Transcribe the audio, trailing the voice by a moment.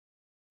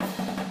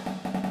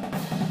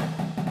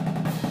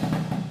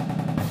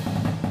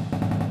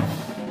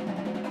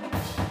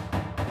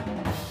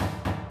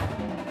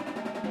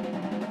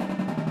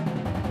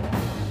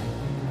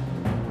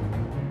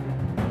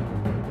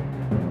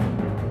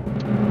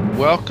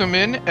Welcome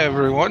in,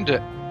 everyone,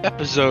 to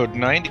episode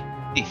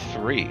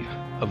 93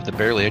 of the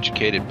Barely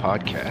Educated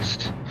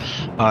podcast.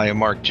 I am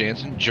Mark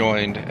Jansen,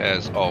 joined,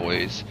 as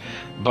always,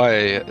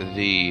 by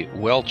the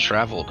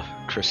well-traveled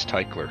Chris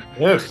Teichler,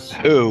 Yes.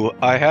 who,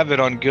 I have it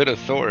on good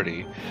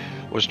authority,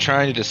 was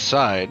trying to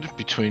decide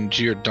between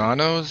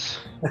Giordano's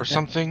or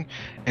something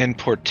and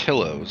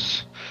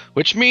Portillo's,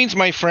 which means,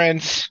 my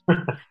friends,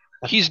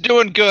 he's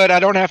doing good. I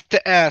don't have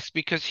to ask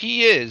because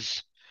he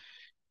is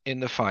in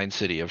the fine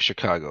city of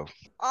Chicago.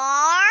 All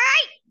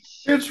right.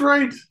 It's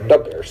right. The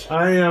Bears.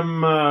 I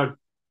am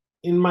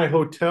in my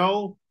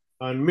hotel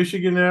on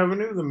Michigan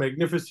Avenue, the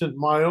Magnificent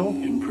Mile.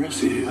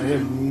 Impressive. I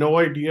have no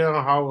idea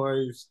how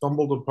I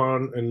stumbled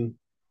upon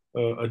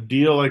a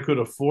deal I could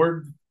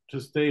afford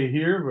to stay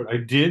here, but I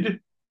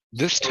did.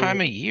 This time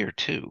of year,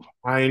 too.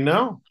 I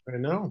know.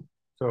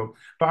 So,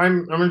 but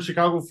I'm in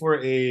Chicago for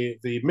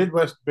the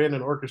Midwest Band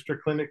and Orchestra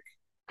Clinic,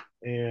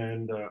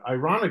 and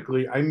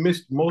ironically, I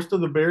missed most of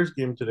the Bears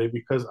game today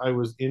because I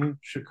was in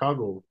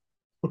Chicago.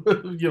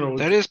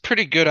 That is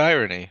pretty good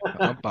irony.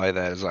 I'll buy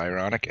that as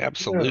ironic.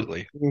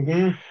 Absolutely. Yeah.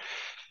 Mm-hmm.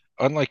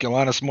 Unlike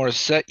Alanis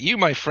Morissette, you,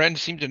 my friend,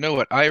 seem to know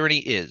what irony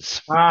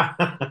is.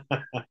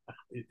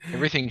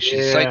 Everything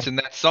she cites in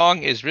that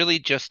song is really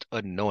just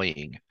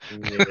annoying,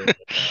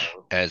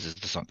 as is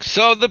the song.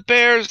 So the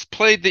Bears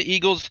played the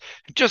Eagles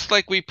just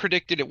like we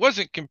predicted. It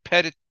wasn't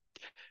competitive.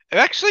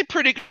 Actually,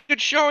 pretty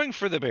good showing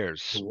for the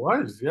Bears. It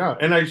was, yeah.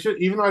 And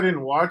even though I didn't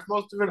watch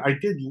most of it, I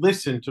did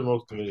listen to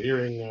most of it,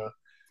 hearing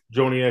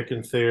Joniak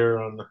and Thayer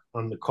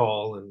on the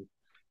call, and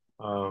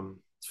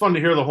it's fun to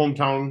hear the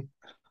hometown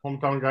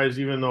guys,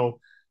 even though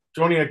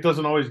Joniak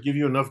doesn't always give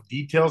you enough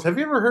details. Have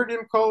you ever heard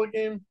him call a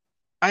game?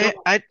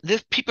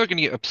 People are going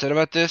to get upset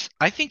about this.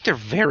 I think they're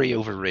very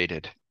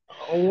overrated.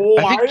 Oh,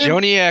 I think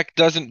Joniak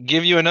doesn't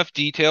give you enough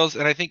details,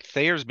 and I think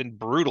Thayer's been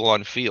brutal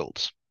on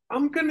fields.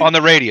 On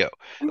the radio.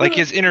 Like,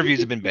 his interviews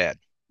have been bad.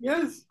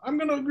 Yes, I'm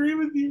going to agree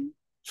with you.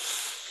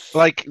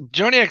 Like,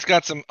 Joniak's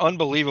got some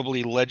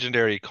unbelievably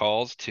legendary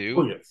calls, too.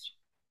 Oh, yes.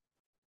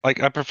 Like,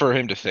 I prefer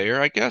him to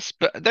Thayer, I guess,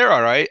 but they're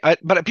all right.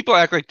 But people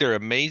act like they're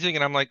amazing,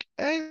 and I'm like,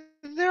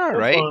 they're all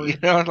right. Fine. You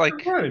know, like.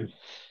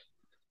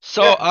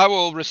 So yeah. I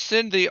will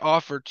rescind the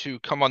offer to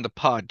come on the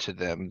pod to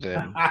them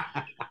then,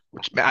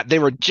 which they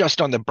were just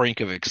on the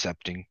brink of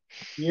accepting.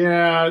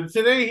 Yeah,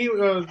 today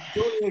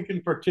Joniak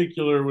in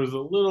particular was a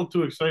little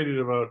too excited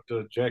about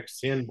Jack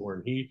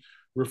Sanborn. He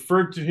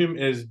referred to him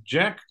as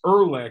Jack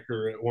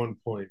Urlacher at one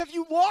point. Have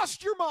you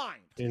lost your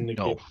mind? In the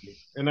game.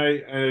 And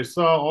I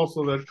saw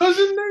also that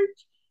Cousin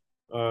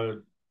Nate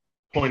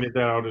pointed that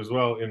out as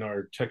well in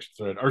our text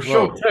thread, our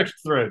show text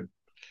thread.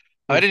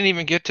 I didn't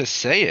even get to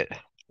say it.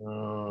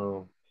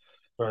 Oh,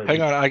 sorry.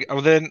 Hang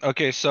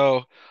on.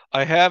 So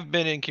I have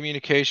been in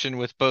communication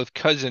with both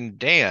Cousin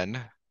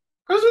Dan,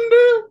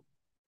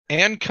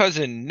 and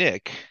Cousin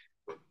Nick.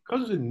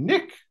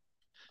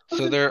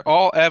 So they're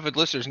all avid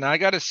listeners. Now I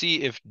got to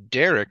see if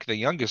Derek, the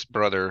youngest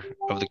brother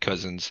of the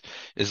cousins,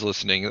 is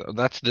listening.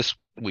 That's this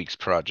week's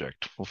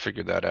project. We'll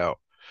figure that out.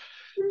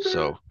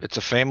 So it's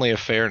a family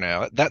affair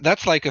now.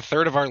 That's like a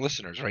third of our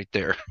listeners right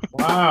there.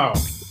 Wow.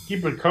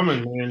 Keep it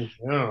coming, man.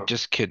 Yeah.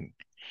 Just kidding.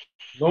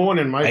 No one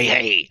in my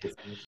Hey.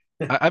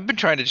 I've been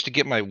trying to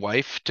get my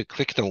wife to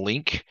click the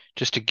link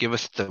just to give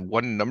us the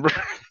one number.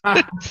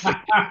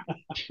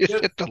 Just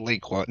hit the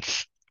link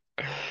once.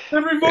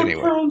 Every vote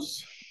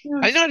counts.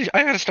 Yes.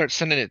 I got to start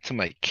sending it to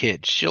my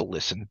kids. She'll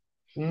listen.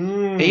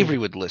 Avery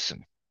would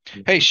listen.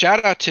 Hey,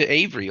 shout out to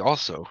Avery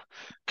also.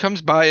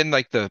 Comes by in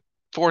like the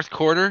fourth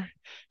quarter.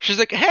 She's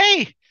like,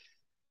 hey,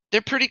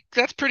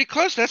 that's pretty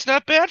close. That's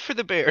not bad for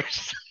the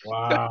Bears.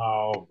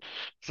 Wow.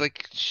 It's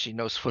like she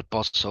knows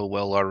football so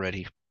well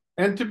already.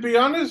 And to be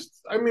honest,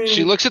 I mean,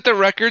 she looks at the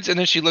records and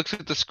then she looks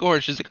at the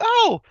score. She's like,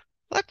 oh,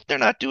 they're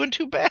not doing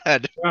too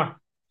bad.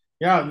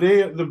 Yeah.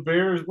 The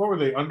Bears, what were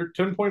they,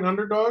 10-point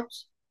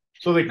underdogs?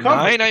 So they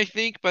covered 9, I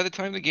think, by the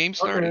time the game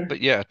started. Okay.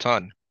 But yeah, a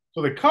ton.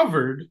 So they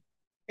covered,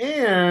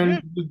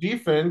 and the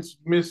defense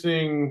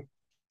missing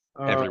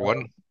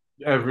everyone.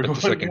 Everyone.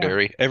 The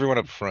secondary. Everyone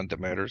up front that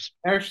matters.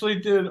 Actually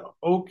did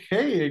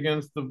okay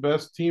against the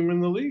best team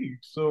in the league.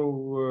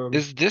 So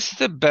is this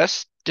the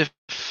best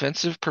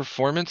defensive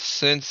performance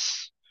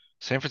since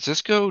San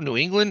Francisco, New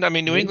England? I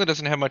mean, New England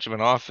doesn't have much of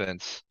an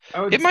offense.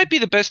 It might be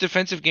the best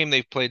defensive game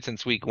they've played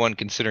since week 1,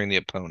 considering the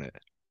opponent.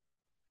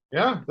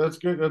 Yeah, that's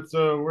good. That's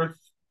worth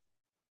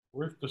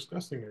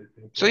discussing, I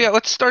think. So yeah,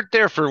 let's start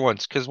there for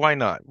once, because why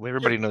not?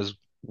 Everybody knows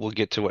we'll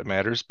get to what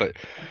matters. But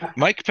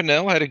Mike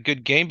Pennel had a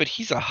good game, but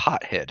he's a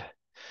hothead.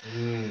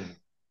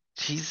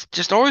 He's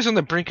just always on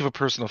the brink of a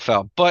personal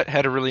foul, but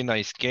had a really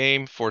nice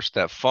game, forced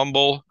that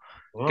fumble,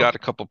 got a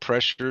couple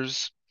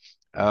pressures.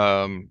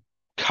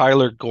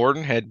 Kyler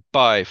Gordon had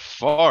by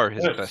far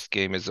his best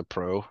game as a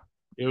pro.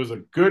 It was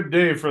a good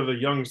day for the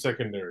young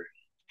secondary.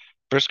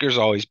 Brisker's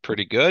always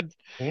pretty good.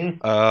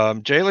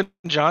 Jalen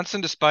Johnson,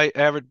 despite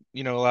average,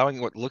 allowing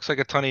what looks like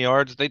a ton of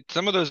yards,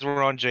 some of those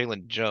were on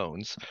Jalen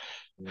Jones,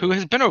 who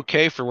has been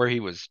okay for where he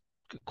was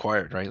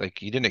acquired, right?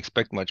 Like you didn't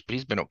expect much, but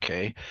he's been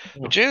okay.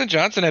 But Yeah. Jalen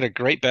Johnson had a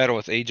great battle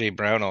with AJ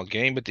Brown all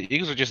game, but the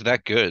Eagles are just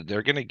that good.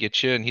 They're gonna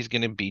get you, and he's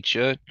gonna beat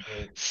you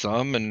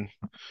some. And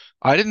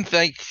I didn't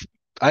think,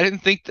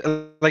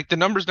 like the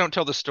numbers don't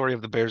tell the story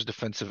of the Bears'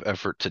 defensive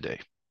effort today.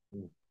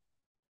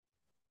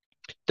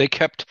 They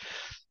kept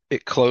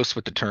it close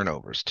with the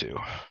turnovers too.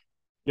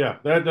 Yeah,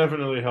 that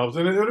definitely helps.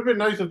 And it would have been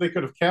nice if they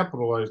could have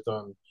capitalized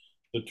on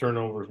the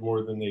turnovers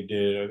more than they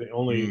did. I think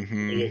only they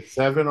Hmm get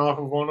 7 off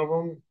of one of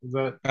them. Is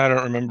that I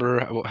don't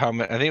remember how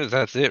many. I think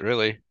that's it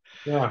really.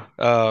 yeah.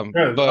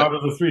 Yeah, But out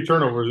of the 3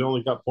 turnovers, they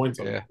only got points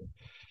on yeah, it.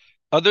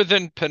 other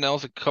than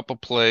Pennell's a couple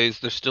plays,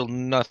 there's still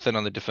nothing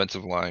on the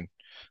defensive line.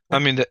 I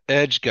mean, the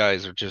edge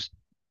guys are just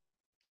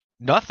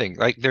nothing.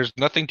 Like there's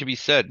nothing to be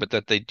said, but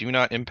that they do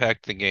not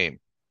impact the game,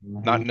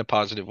 not Mhm. in a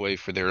positive way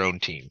for their own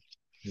team.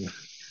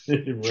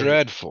 Right.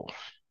 Dreadful.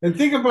 And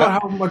think Uh,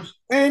 about how much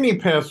any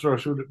pass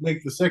rush would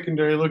make the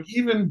secondary look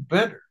even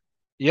better.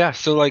 yeah,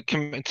 so like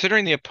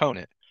considering the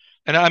opponent,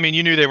 and I mean,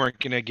 you knew they weren't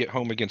going to get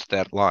home against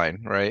that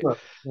line, right? Right.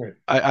 Right.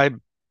 I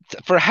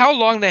for how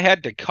long they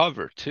had to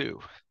cover too.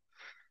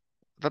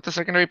 I thought the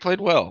secondary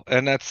played well,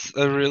 and that's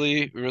a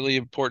really, really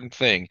important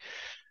thing.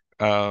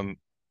 Um,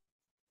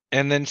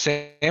 and then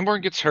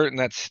Sanborn gets hurt, and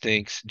that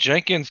stinks.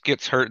 Jenkins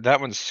gets hurt. That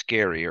one's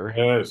scarier.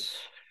 Yes.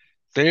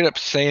 They ended up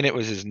saying it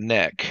was his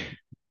neck.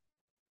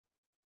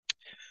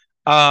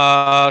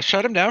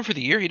 Shut him down for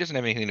the year. He doesn't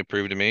have anything to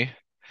prove to me.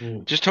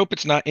 Mm. Just hope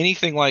it's not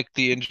anything like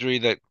the injury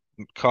that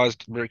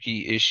caused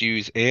rookie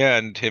issues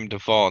and him to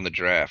fall in the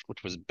draft,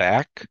 which was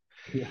back.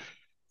 Yeah.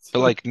 But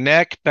like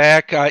neck,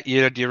 back, do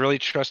you really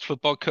trust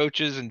football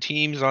coaches and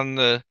teams on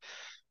the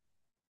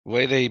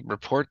way they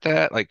report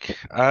that? Like,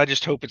 I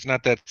just hope it's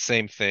not that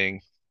same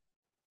thing.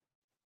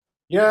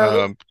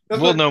 Yeah, that's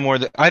We'll what. know more.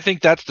 I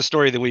think that's the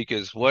story of the week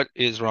is what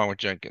is wrong with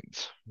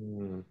Jenkins.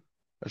 Mm.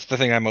 That's the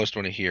thing I most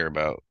want to hear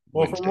about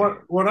Well, from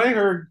Wednesday. what I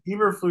heard,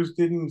 Eberflus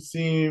didn't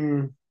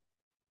seem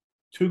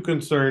too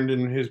concerned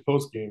in his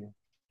post game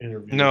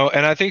interview. No,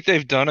 and I think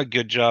they've done a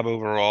good job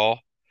overall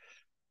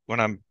when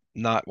I'm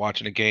not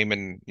watching a game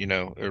and,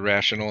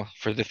 irrational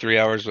for the 3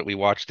 hours that we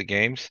watch the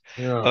games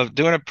Yeah. of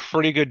doing a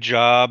pretty good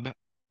job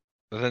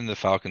than the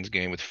Falcons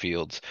game with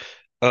Fields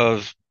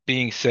of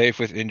being safe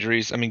with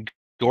injuries. I mean,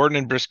 Gordon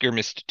and Brisker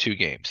missed 2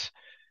 games.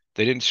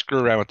 They didn't screw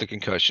around with the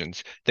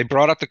concussions. They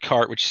brought out the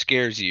cart, which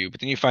scares you, but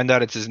then you find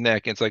out it's his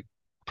neck, and it's like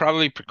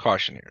probably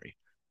precautionary.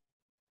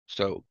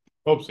 So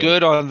Hope so.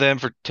 good on them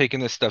for taking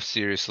this stuff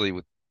seriously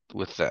with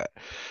that.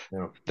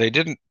 Yeah. They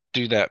didn't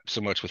do that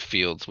so much with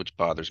Fields, which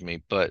bothers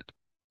me, but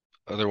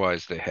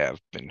otherwise they have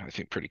been, I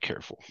think, pretty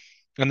careful.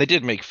 And they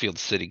did make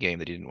Fields sit a game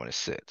they didn't want to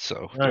sit,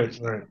 so there Right. is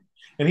that. Right.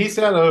 And he's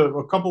had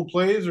a couple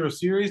plays or a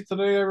series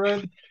today. I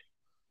read.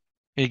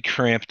 He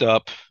cramped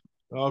up,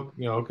 Oh,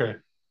 yeah. Okay.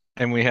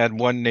 and we had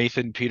one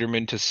Nathan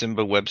Peterman to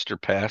Simba Webster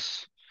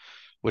pass,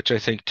 which I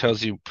think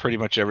tells you pretty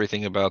much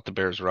everything about the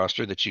Bears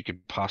roster that you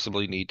could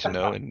possibly need to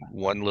know in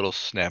one little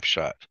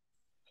snapshot.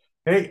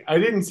 Hey, I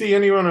didn't see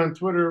anyone on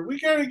Twitter. We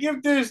gotta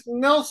give this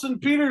Nelson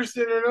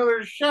Peterson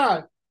another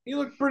shot. He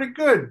looked pretty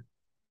good.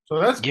 So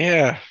that's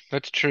Yeah,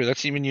 that's true.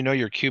 That's even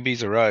your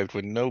QB's arrived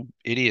when no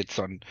idiots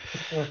on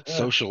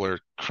social are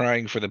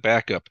crying for the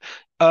backup.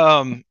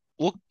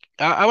 Well,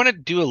 I want to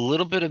do a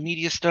little bit of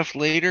media stuff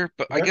later,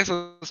 but I yeah. guess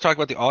let's talk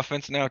about the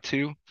offense now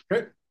too.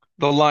 Okay.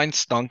 The line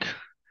stunk.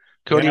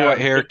 Cody Yeah.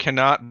 Whitehair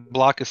cannot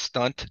block a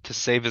stunt to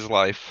save his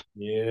life.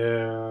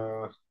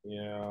 Yeah. I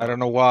Yeah. don't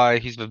know why.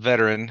 He's a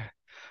veteran.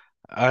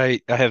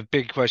 I have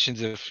big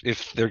questions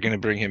if they're going to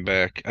bring him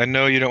back. I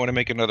know you don't want to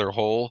make another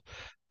hole,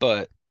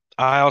 but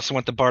I also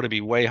want the bar to be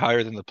way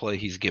higher than the play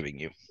he's giving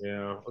you.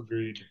 Yeah.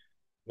 Agreed.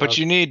 But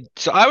Yeah. you need,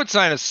 so I would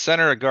sign a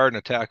center, a guard, and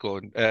a tackle.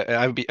 And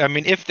I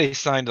mean, if they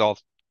signed all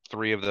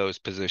 3 of those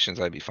positions,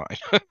 I'd be fine.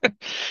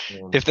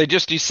 Yeah. If they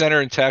just do center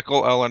and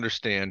tackle, I'll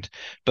understand.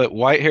 But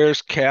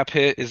Whitehair's cap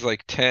hit is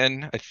like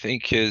 10. I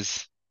think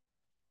his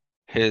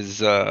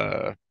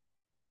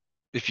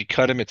if you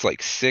cut him, it's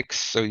like 6,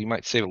 so you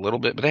might save a little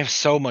bit. But they have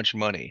so much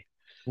money.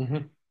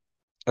 Mhm.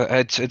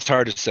 It's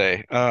hard to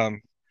say.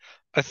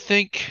 I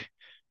think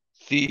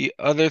the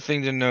other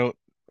thing to note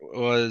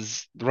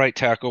was the right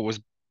tackle was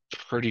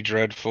pretty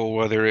dreadful,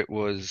 whether it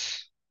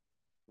was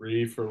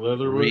Reef or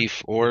Leatherwood.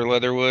 Reef or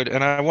Leatherwood.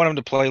 And I want him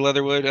to play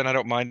Leatherwood, and I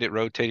don't mind it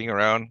rotating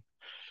around.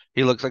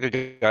 He looks like a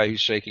guy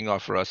who's shaking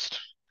off rust.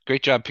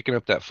 Great job picking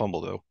up that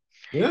fumble, though.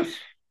 Yes.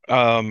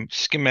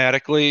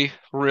 Schematically,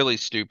 really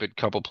stupid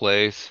couple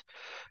plays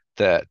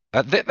that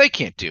they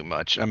can't do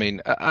much. I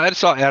mean, I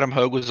saw Adam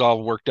Hogue was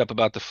all worked up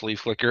about the flea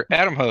flicker.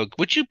 Adam Hogue,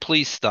 would you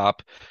please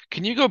stop?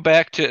 Can you go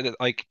back to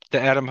like the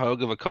Adam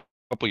Hogue of a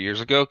couple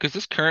years ago? Because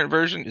this current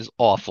version is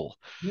awful.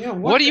 Yeah.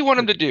 What What do you want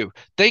them to happened?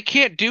 do? They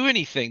can't do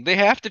anything. They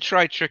have to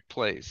try trick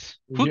plays.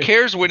 Who Yeah.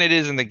 cares when it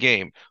is in the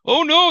game?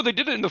 Oh no, they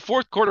did it in the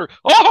fourth quarter.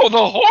 Oh,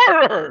 the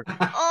horror!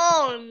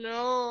 Oh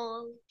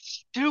no.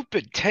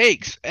 Stupid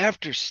takes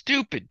after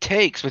stupid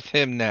takes with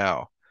him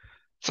now.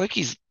 It's like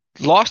he's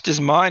lost his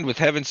mind with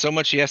having so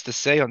much he has to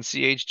say on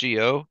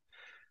CHGO,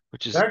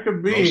 which is That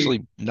could be.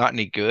 mostly not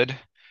any good.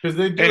 Because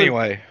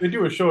Anyway, they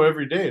do a show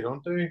every day,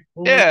 don't they?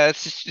 yeah,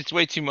 it's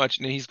way too much,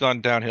 and he's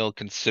gone downhill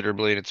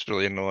considerably, and it's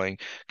really annoying.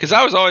 Because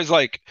I was always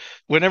like,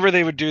 whenever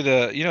they would do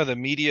the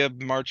media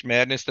March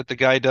Madness that the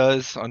guy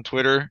does on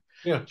Twitter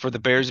Yeah. for the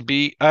Bears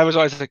beat, I was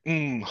always like,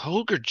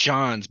 Holger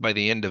Johns by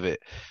the end of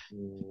it,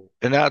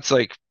 and now it's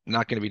like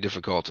not going to be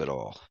difficult at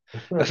all.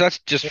 That's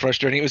just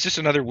frustrating. It was just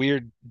another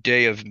weird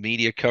day of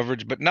media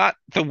coverage, but not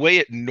the way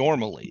it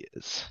normally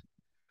is.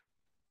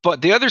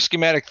 But the other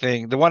schematic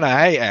thing, the one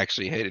I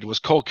actually hated, was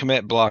Cole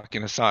Kmet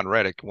blocking Hassan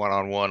Reddick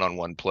one-on-one on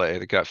one play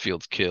that got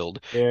Fields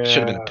killed. Should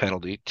have been a Yeah.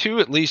 penalty. Two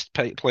at least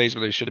plays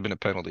where they should have been a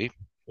penalty.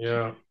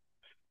 Yeah.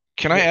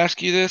 Can I ask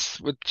you this,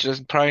 which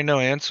is probably no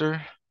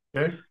answer?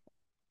 Okay.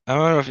 I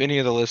don't know if any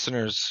of the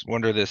listeners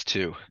wonder this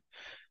too.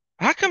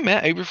 How come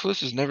Matt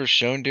Eberflus is never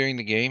shown during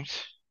the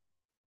games?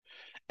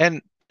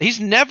 And he's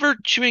never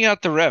chewing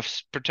out the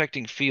refs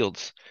protecting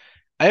Fields.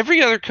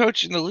 Every other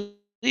coach in the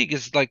league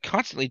is like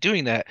constantly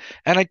doing that.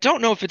 And I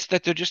don't know if it's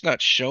that they're just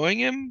not showing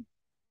him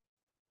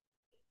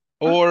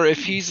or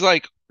if he's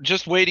like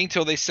just waiting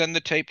till they send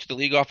the tape to the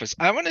league office.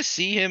 I want to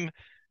see him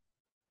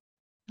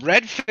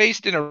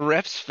red-faced in a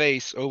ref's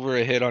face over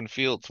a hit on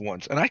Fields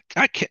once. And I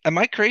can't, am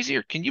I crazy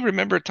or can you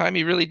remember a time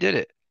he really did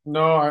it?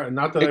 No,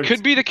 not that It I've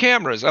could be the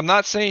cameras. I'm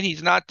not saying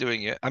he's not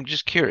doing it. I'm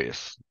just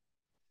curious.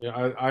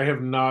 yeah, I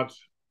have not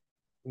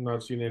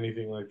seen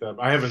anything like that.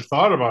 I haven't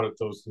thought about it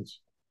though since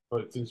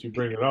you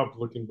bring it up,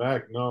 looking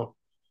back, no,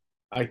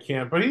 I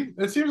can't. But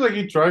it seems like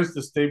he tries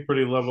to stay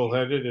pretty level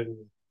headed and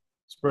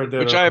spread that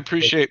Which I around.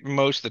 appreciate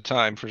most of the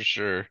time for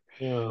sure.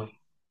 Yeah.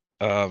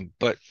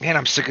 But man,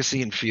 I'm sick of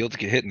seeing Fields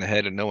get hit in the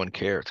head and no one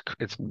cares.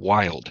 It's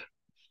wild.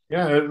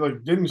 Yeah,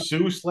 like didn't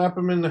Sue slap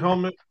him in the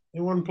helmet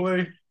in one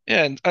play?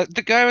 Yeah, and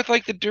the guy with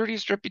like the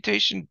dirtiest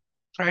reputation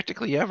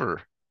practically ever,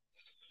 or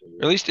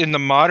at least in the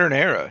modern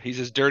era, he's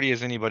as dirty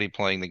as anybody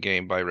playing the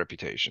game by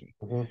reputation.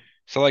 Mhm.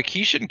 So like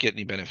he shouldn't get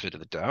any benefit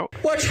of the doubt.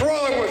 What's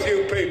wrong with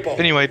you people?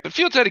 Anyway, but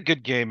Fields had a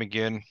good game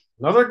again.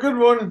 Another good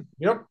one.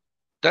 Yep.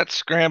 That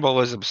scramble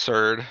was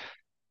absurd.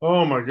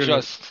 Oh my goodness.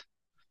 Just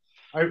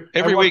I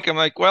every watched, week I'm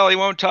like, well, he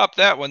won't top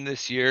that one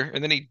this year,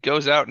 and then he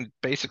goes out and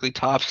basically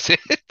tops it.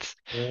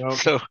 yeah.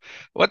 So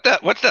what's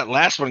that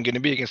last one going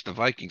to be against the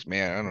Vikings,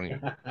 man? I don't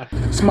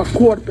even. It's my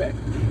quarterback.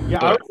 Yeah,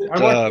 But,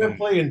 I watched them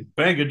play in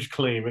baggage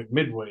claim at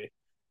Midway,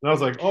 and I was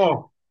like,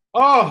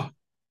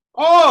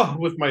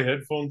 with my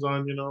headphones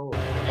on, you know.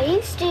 Are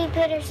you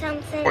stupid or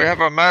something? We have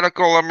a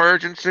medical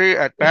emergency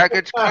at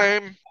baggage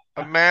claim.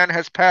 A man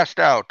has passed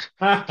out.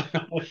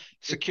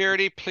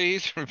 Security,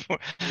 please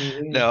report.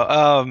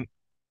 No,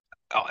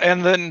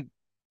 and then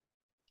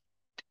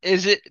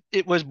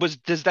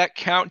does that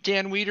count,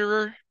 Dan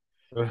Wiederer?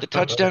 The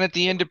touchdown at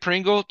the end of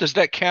Pringle? Does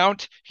that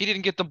count? He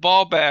didn't get the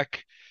ball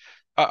back.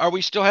 Are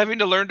we still having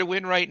to learn to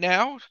win right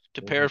now?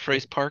 To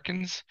paraphrase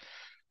Parkins.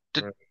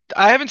 Right.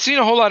 I haven't seen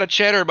a whole lot of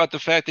chatter about the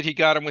fact that he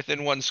got him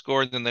within one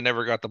score and then they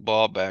never got the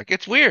ball back.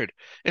 It's weird.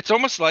 It's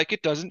almost like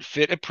it doesn't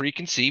fit a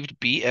preconceived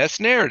BS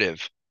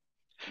narrative.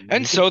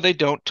 And so they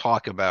don't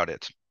talk about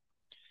it.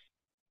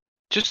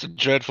 Just a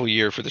dreadful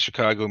year for the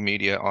Chicago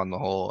media on the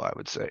whole, I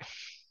would say.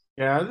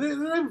 Yeah, they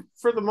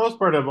for the most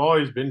part have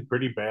always been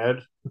pretty bad.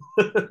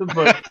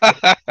 but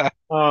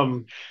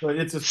but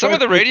it's some of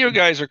the radio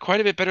guys are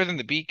quite a bit better than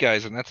the beat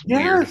guys, and that's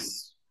weird.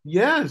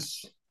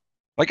 Yes.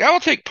 Like I will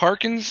take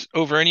Parkins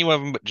over any one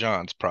of them but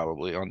Johns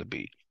probably on the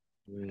beat.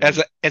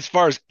 As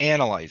far as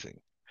analyzing.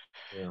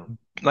 Yeah.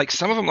 Like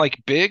some of them,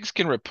 like Biggs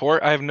can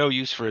report. I have no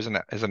use for his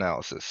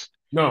analysis.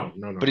 No.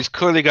 But he's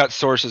clearly got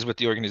sources with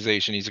the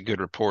organization. He's a good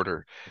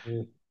reporter.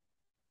 Mm-hmm.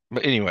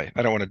 But anyway,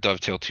 I don't want to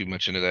dovetail too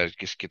much into that. It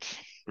just gets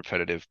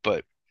repetitive.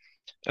 But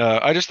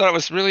I just thought it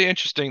was really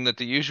interesting that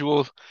the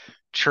usual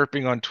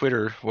chirping on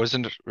Twitter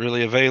wasn't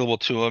really available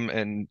to him.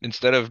 And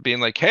instead of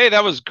being like, hey,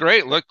 that was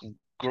great. Look,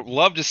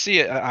 love to see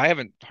it. I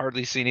haven't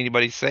hardly seen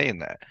anybody saying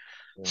that.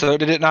 Yeah. So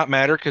did it not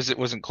matter because it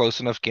wasn't close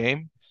enough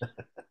game?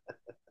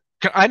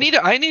 I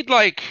need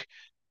like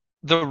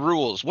the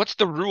rules. What's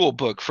the rule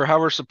book for how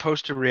we're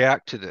supposed to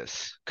react to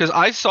this? Because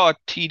I saw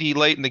TD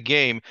late in the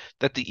game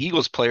that the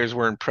Eagles players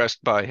were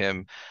impressed by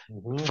him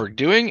for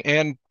doing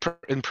and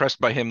impressed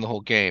by him the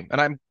whole game.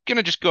 And I'm going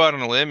to just go out on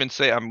a limb and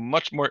say I'm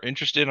much more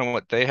interested in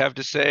what they have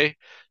to say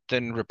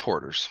than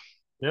reporters.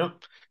 Yep.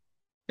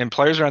 And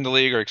players around the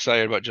league are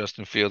excited about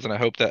Justin Fields, and I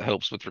hope that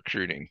helps with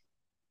recruiting.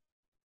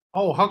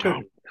 Oh, how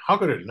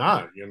could it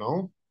not, you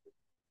know?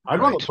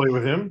 I'd want to play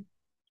with him.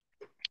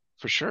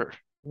 For sure.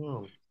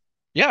 Oh.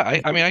 Yeah,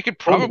 I mean, I could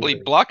probably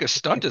block a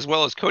stunt as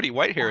well as Cody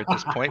Whitehair at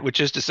this point,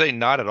 which is to say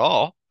not at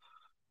all.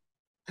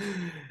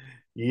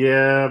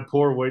 Yeah,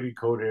 poor Whitey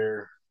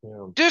Codehair.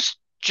 Yeah. This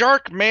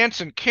Jark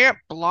Manson can't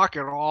block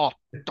at all.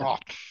 Oh.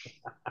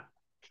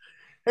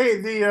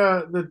 Hey,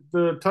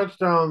 the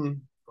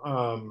touchdown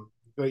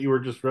that you were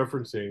just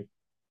referencing,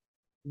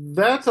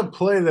 that's a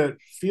play that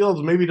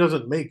Fields maybe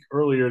doesn't make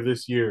earlier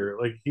this year.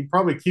 Like he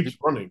probably keeps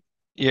running.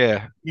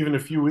 Yeah. Even a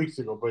few weeks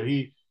ago, but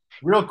he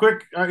real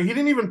quick, he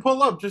didn't even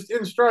pull up, just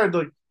in stride,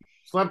 like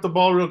slapped the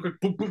ball real quick,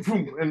 boom, boom,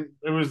 boom, and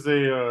it was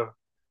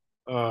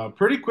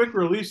Pretty quick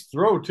release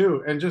throw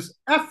too, and just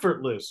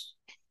effortless.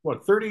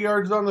 What, 30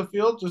 yards on the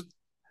field?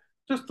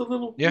 Just a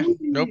little. Yeah,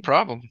 no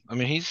problem. I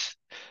mean,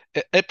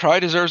 it probably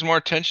deserves more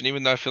attention,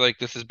 even though I feel like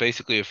this is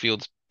basically a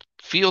Fields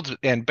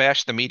and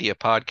Bash the Media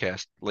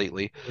podcast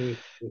lately.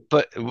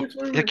 But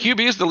the QB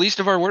is the least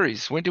of our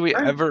worries. When do we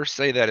ever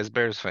say that as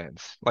Bears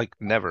fans? Like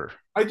never.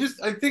 I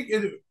think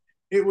it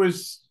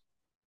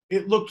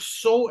looked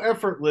so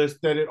effortless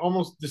that it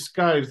almost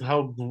disguised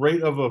how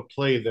great of a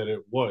play that it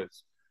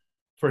was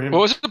for him.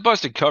 Well, it was a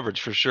busted coverage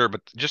for sure,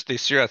 but just the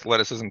sheer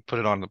athleticism put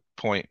it on the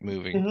point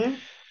moving. Mm-hmm.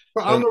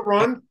 But on the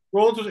run,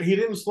 he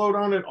didn't slow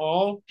down at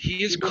all.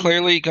 He is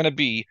clearly going to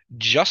be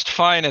just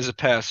fine as a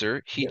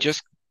passer. He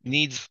just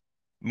needs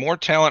more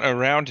talent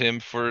around him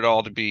for it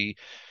all to be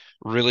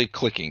really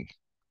clicking.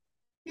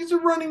 He's a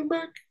running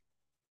back.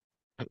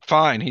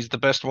 Fine, he's the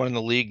best one in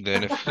the league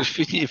then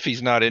if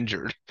he's not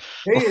injured.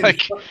 Hey,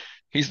 like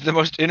he's the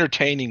most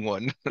entertaining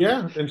one.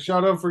 Yeah, and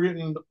shout out for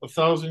getting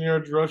 1,000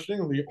 yards rushing.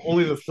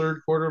 Only the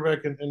third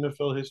quarterback in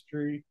NFL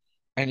history.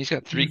 And he's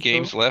got 3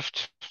 games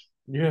left.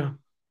 Yeah.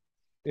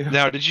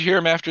 Now, did you hear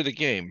him after the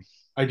game?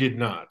 I did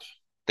not.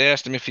 They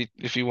asked him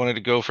if he wanted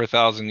to go for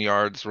 1,000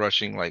 yards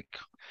rushing like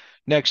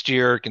next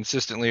year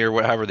consistently or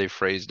whatever they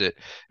phrased it,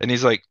 and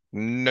he's like,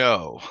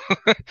 no.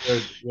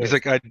 He's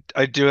like,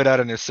 I do it out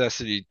of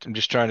necessity. I'm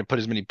just trying to put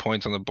as many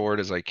points on the board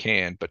as I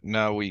can, but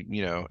now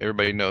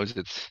everybody knows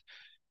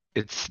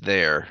it's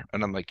there,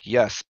 and I'm like,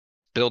 yes,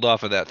 build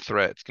off of that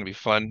threat. It's gonna be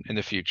fun in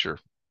the future.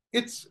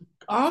 It's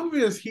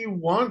obvious he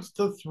wants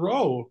to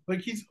throw. Like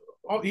he's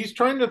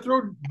trying to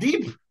throw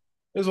deep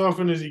as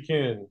often as he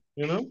can,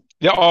 Yeah,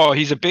 oh,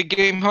 he's a big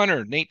game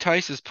hunter. Nate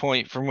Tice's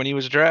point from when he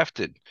was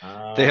drafted.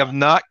 They have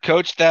not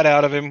coached that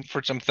out of him,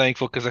 which I'm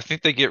thankful because I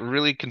think they get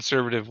really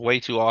conservative way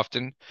too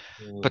often,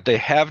 but they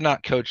have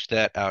not coached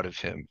that out of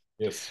him.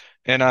 Yes.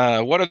 And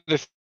what other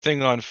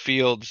thing on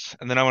Fields,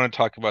 and then I want to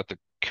talk about the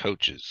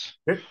coaches.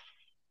 Okay.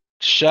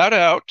 Shout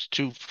out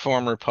to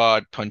former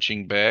pod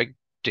punching bag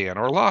Dan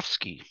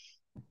Orlovsky,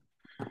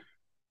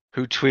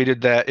 who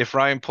tweeted that if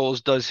Ryan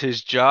Poles does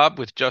his job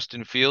with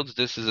Justin Fields,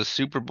 this is a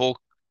Super Bowl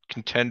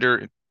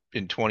contender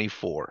in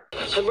 24.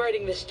 I'm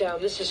writing this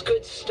down. This is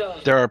good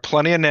stuff. There are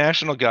plenty of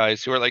national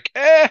guys who are like,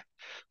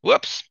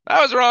 whoops,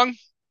 I was wrong.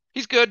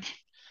 He's good.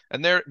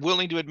 And they're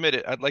willing to admit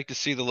it. I'd like to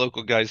see the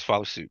local guys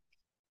follow suit.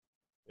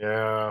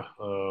 Yeah.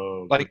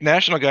 Like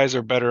national guys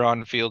are better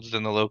on Fields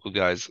than the local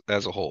guys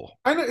as a whole.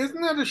 I know,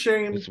 isn't that a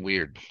shame? It's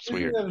weird. It's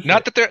weird.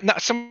 Not that they're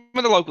not, some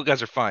of the local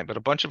guys are fine, but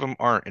a bunch of them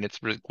aren't. And it's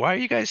really, why are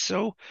you guys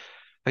so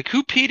like,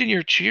 who peed in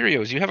your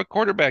Cheerios? You have a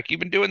quarterback. You've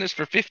been doing this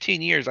for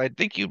 15 years. I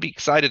think you'd be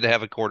excited to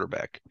have a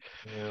quarterback.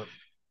 Yeah.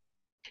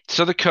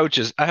 So the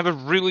coaches, I have a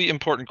really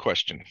important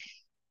question.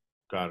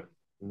 Got it.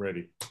 I'm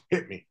ready.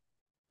 Hit me.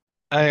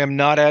 I am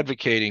not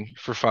advocating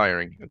for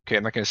firing. Okay,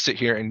 I'm not going to sit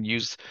here and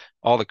use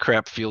all the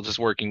crap Fields is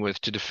working with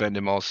to defend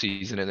him all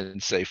season and then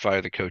say fire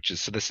the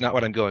coaches. So that's not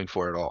what I'm going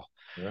for at all.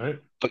 All right.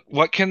 But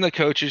what can the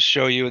coaches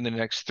show you in the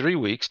next 3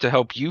 weeks to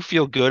help you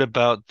feel good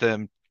about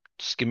them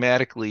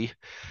schematically,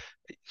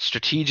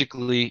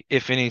 strategically,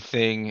 if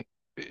anything,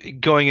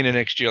 going into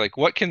next year? Like,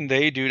 what can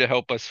they do to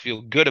help us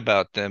feel good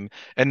about them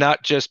and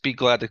not just be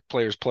glad the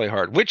players play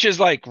hard, which is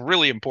like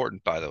really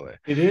important, by the way.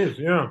 It is,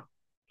 yeah.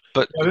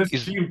 But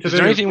is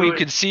there anything we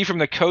could see from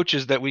the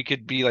coaches that we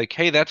could be like,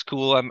 hey, that's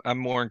cool. I'm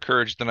more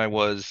encouraged than I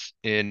was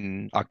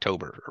in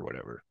October or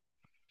whatever.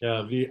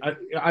 Yeah,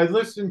 I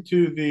listened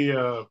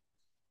to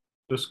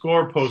the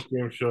Score post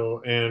game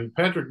show, and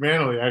Patrick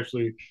Manley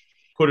actually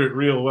put it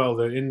real well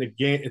that in the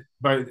game,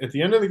 at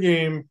the end of the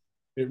game,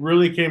 it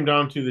really came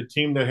down to the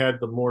team that had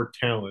the more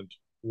talent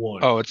won.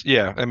 Oh,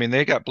 I mean,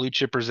 they got blue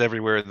chippers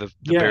everywhere. The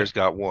Bears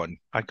got one.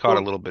 I caught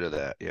a little bit of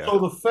that. Yeah. So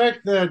the fact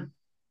that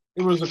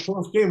it was a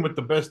close game with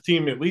the best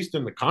team, at least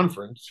in the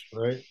conference,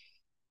 right?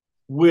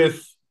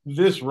 With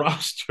this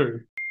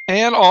roster.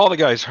 And all the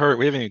guys hurt.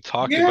 We haven't even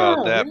talked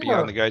about that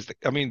beyond the guys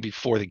that,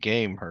 before the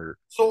game hurt.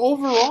 So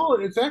overall,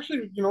 it's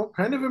actually,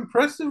 kind of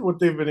impressive what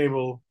they've been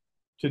able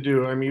to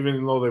do. I mean,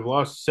 even though they've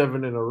lost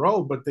 7 in a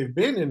row, but they've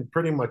been in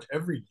pretty much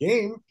every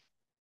game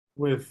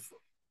with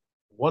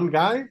one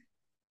guy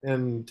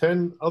and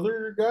 10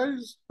 other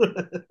guys.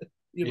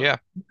 Yeah.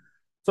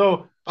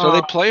 So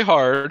they play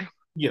hard.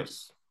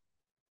 Yes.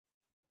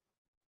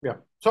 Yeah.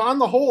 So on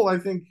the whole, I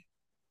think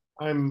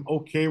I'm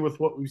okay with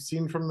what we've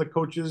seen from the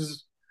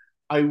coaches.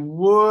 I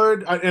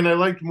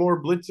liked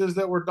more blitzes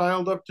that were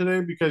dialed up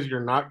today because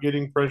you're not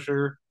getting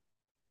pressure,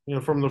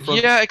 from the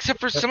front. Yeah, except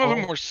for some of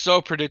them were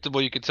so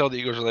predictable. You could tell the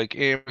Eagles are like,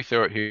 hey, we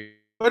throw it here.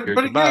 But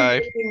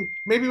again,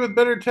 maybe with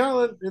better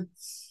talent,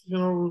 it's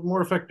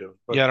more effective.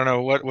 But. Yeah, I don't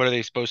know what are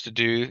they supposed to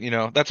do.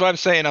 That's why I'm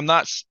saying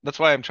That's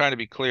why I'm trying to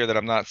be clear that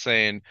I'm not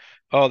saying,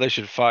 oh, they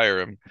should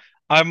fire him.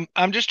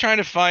 I'm just trying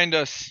to find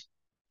us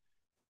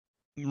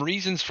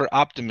reasons for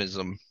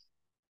optimism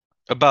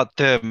about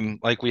them,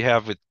 like we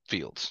have with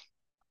Fields.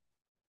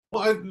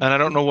 Well, and I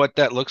don't know what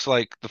that looks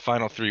like the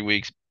final 3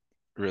 weeks,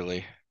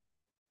 really.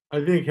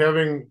 I think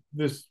having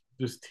this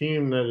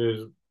team that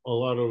is a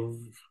lot of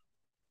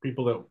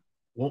people that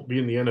won't be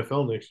in the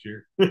NFL next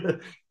year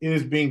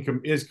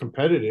is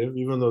competitive,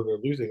 even though they're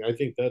losing. I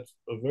think that's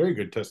a very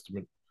good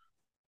testament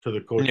to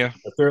the coach. Yeah.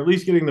 If they're at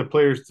least getting the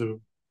players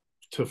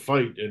to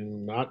fight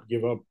and not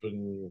give up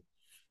and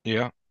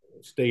Yeah.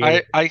 stay in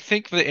it. I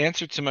think the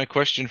answer to my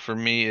question for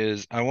me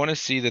is I want to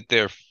see that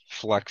they're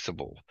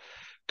flexible.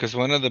 Because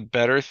one of the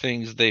better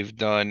things they've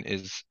done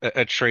is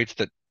a trait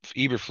that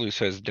Eberflus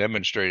has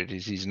demonstrated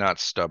is he's not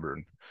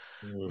stubborn,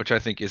 which I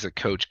think is a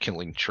coach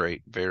killing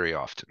trait very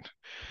often.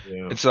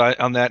 Yeah. And so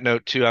on that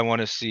note too, I want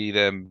to see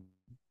them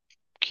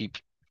keep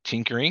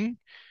tinkering,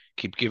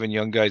 keep giving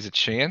young guys a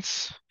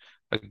chance.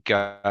 A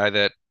guy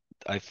that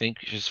I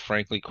think is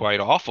frankly quite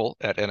awful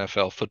at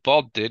NFL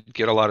football did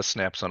get a lot of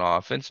snaps on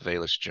offense,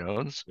 Velus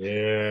Jones. Not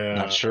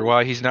Yeah. sure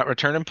why he's not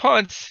returning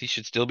punts. He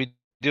should still be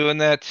doing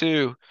that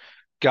too.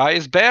 Guy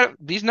is bad.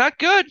 He's not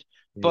good,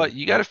 but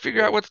you got to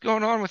figure out what's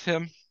going on with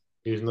him.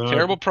 He's not.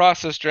 Terrible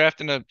process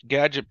drafting a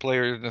gadget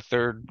player in the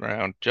third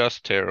round.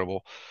 Just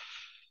terrible.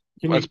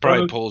 That's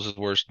probably Poles'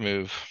 worst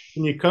move.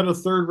 Can you cut a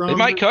third round? They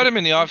might cut him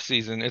in the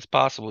offseason. It's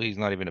possible he's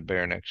not even a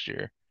Bear next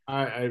year.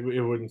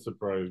 It wouldn't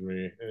surprise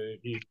me.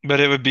 But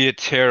it would be a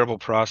terrible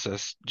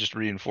process, just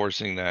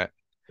reinforcing that.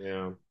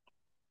 Yeah.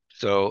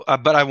 So,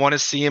 but I want to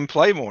see him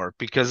play more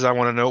because I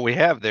want to know what we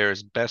have there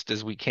as best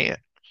as we can.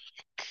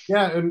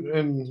 Yeah,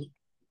 and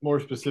more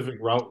specific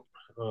route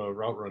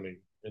running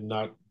and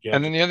not.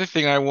 And then the other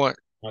thing I want,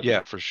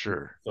 yeah, for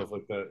sure, stuff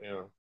like that.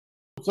 Yeah.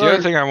 The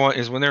other thing I want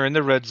is when they're in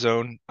the red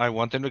zone, I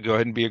want them to go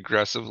ahead and be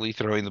aggressively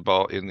throwing the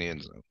ball in the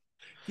end zone.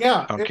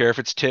 Yeah. I don't care if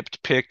it's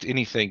tipped, picked,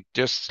 anything.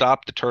 Just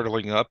stop the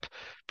turtling up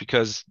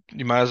because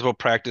you might as well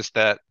practice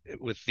that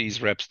with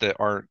these reps that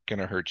aren't going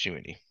to hurt you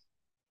any.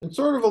 And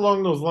sort of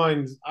along those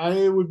lines,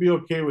 I would be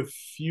okay with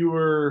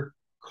fewer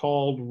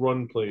called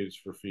run plays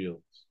for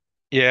Fields.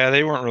 Yeah,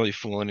 they weren't really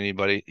fooling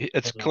anybody.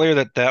 It's clear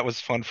that that was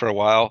fun for a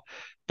while,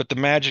 but the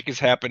magic is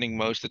happening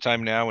most of the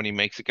time now when he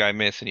makes a guy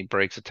miss and he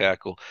breaks a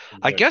tackle.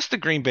 Exactly. I guess the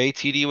Green Bay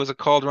TD was a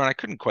called run. I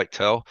couldn't quite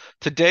tell.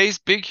 Today's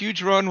big,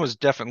 huge run was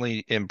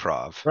definitely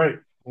improv. Right.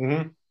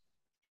 Mm-hmm.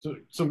 So,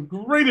 some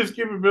greatest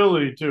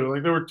capability too.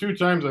 Like there were 2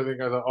 times I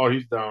think I thought, oh,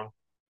 he's down,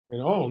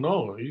 and oh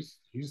no, he's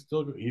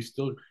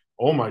still.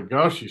 Oh my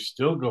gosh, he's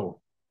still going.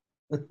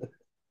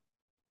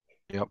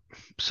 Yep.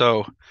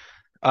 So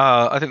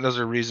I think those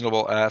are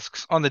reasonable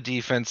asks. On the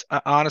defense,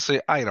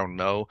 honestly, I don't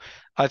know.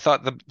 I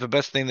thought the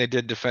best thing they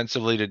did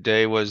defensively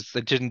today was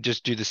they didn't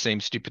just do the same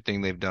stupid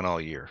thing they've done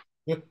all year.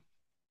 Yep.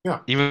 Yeah.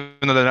 Even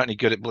though they're not any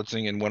good at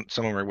blitzing and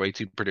some of them are way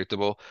too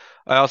predictable.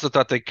 I also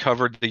thought they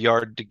covered the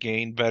yard to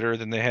gain better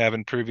than they have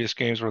in previous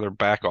games where they're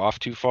back off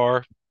too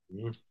far.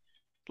 Mm-hmm.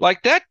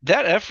 Like that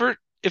effort,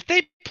 if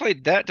they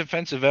played that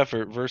defensive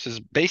effort versus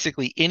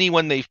basically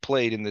anyone they've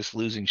played in this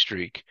losing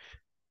streak,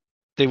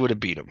 they would have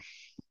beat them.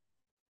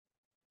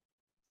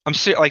 I'm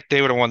saying like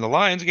they would have won the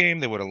Lions game.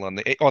 They would have won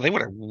they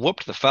would have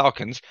whooped the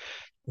Falcons.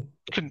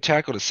 Couldn't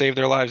tackle to save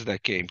their lives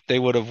that game. They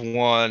would have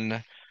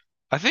won,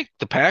 I think,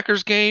 the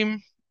Packers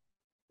game.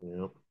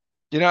 Yep.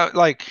 You know,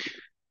 like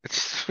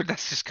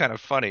that's just kind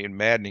of funny and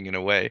maddening in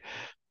a way.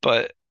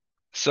 But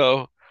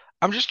so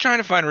I'm just trying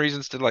to find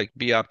reasons to like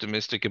be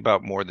optimistic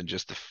about more than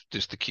just the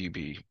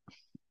QB.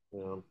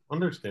 Yeah,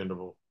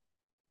 understandable.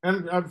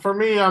 And for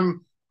me,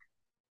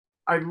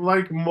 I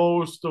like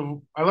more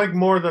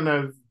than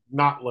I've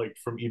not liked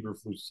from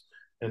Eberflus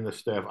and the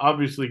staff.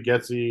 Obviously,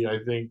 Getsy,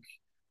 I think,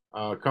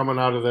 coming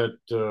out of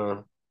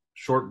that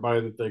short bye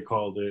that they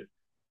called it,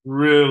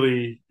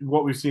 really,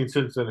 what we've seen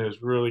since then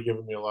has really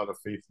given me a lot of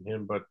faith in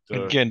him. But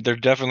again, they're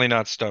definitely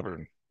not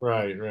stubborn.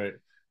 Right.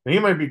 And he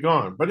might be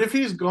gone, but if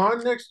he's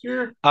gone next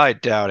year, I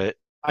doubt it.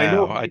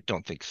 I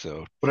don't think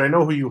so. But I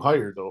know who you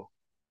hired though,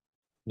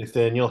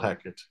 Nathaniel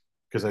Hackett,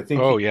 because I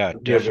think. Oh yeah,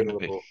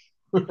 definitely.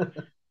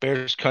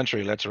 Bears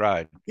country, let's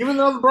ride. Even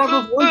though the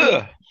Broncos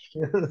won.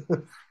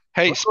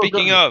 Hey,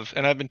 speaking of,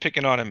 and I've been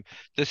picking on him,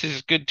 this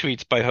is good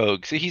tweets by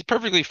Hogue. See, he's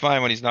perfectly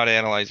fine when he's not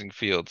analyzing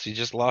Fields. He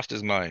just lost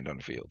his mind on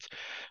Fields.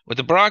 With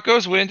the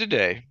Broncos win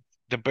today,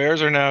 the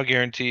Bears are now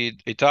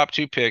guaranteed a top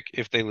 2 pick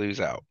if they lose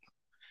out.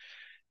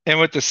 And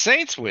with the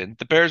Saints win,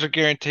 the Bears are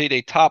guaranteed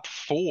a top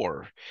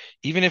 4,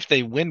 even if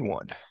they win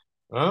one.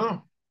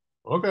 Oh,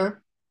 okay.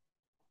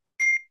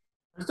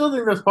 I still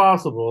think that's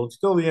possible. It's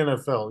still the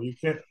NFL. You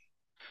can't.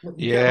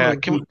 Yeah,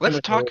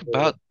 let's talk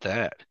about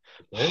that.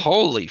 Okay.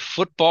 Holy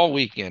football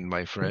weekend,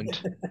 my friend.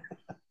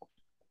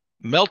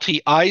 Melty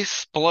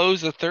Ice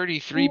blows a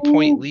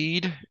 33-point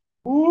lead.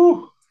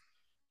 Ooh.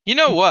 You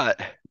know what?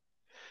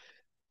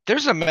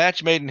 There's a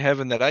match made in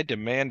heaven that I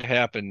demand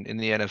happen in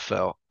the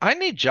NFL. I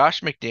need Josh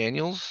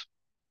McDaniels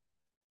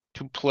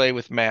to play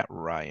with Matt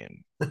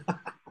Ryan.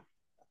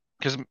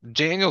 Because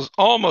Daniels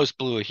almost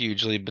blew a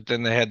huge lead, but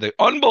then they had the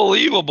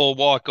unbelievable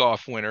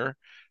walk-off winner.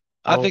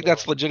 I think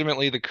that's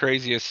legitimately the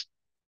craziest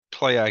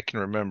play I can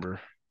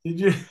remember. Did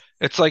you?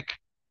 It's like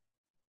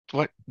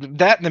what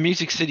that and the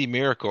Music City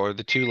Miracle are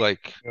the two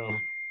like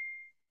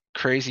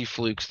crazy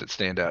flukes that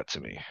stand out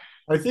to me.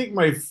 I think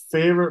my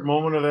favorite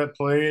moment of that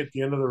play at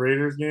the end of the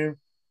Raiders game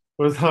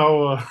was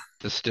how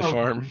the stiff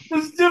arm.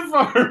 The stiff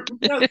arm.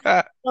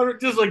 Yeah.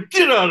 Just like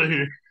get out of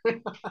here.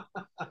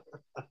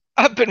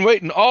 I've been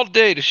waiting all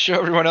day to show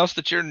everyone else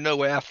that you're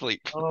no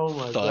athlete. Oh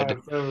my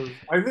Thud. gosh,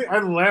 I think I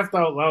laughed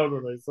out loud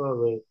when I saw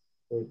that.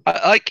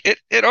 Like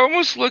it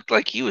almost looked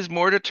like he was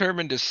more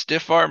determined to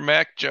stiff arm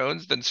Mac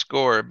Jones than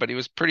score, but he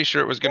was pretty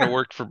sure it was going to Yeah.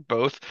 work for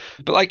both.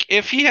 But like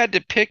if he had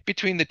to pick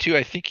between the two,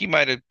 I think he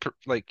might have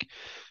like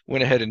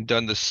went ahead and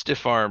done the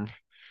stiff arm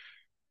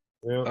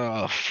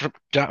Yeah.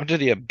 down to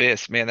the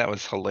abyss. Man, that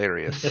was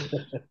hilarious.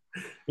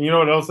 You know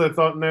what else I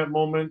thought in that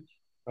moment?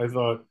 I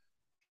thought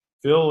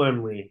Phil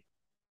Emery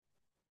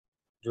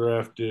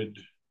drafted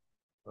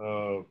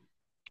uh,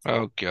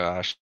 Oh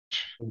gosh.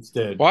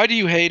 instead. Why do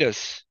you hate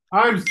us?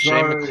 I'm Shea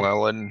sorry.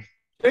 McClellan.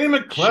 Shea Shea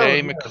McClellan.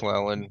 Yeah.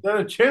 McClellan. Instead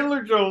of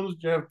Chandler Jones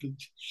drafted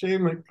Shea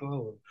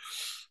McClellan.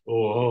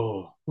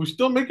 Oh, who's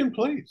still making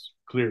plays,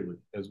 clearly,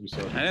 as we saw.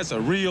 And that's a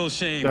real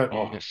shame.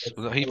 Yes.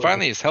 Well, he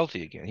finally is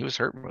healthy again. He was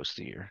hurt most of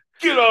the year.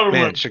 Get out of my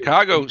Man,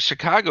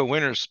 Chicago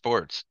winners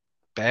sports.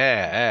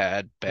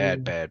 Bad.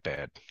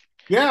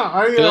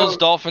 Yeah, Bills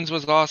Dolphins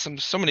was awesome.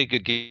 So many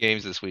good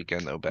games this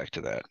weekend though. Back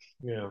to that.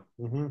 yeah.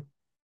 Mm-hmm.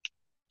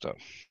 So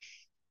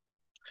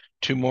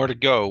 2 more to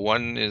go.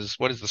 One is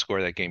what is the score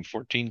of that game?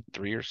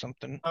 14-3 or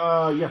something?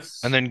 Yes.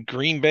 And then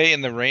Green Bay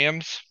and the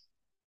Rams.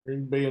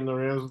 Green Bay and the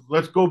Rams.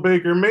 Let's go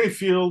Baker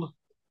Mayfield.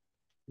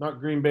 Not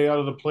Green Bay out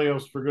of the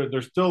playoffs for good.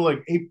 They're still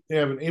like they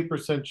have an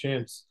 8%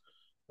 chance.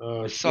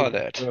 I saw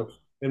that.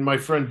 And my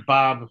friend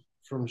Bob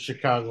from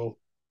Chicago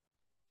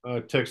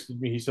texted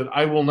me. He said,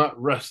 "I will not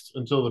rest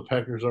until the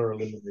Packers are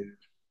eliminated."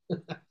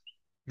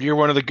 You're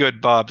one of the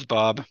good Bobs,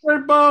 Bob.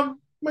 Right, Bob,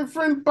 my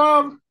friend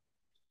Bob,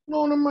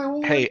 known him my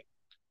whole life. Hey,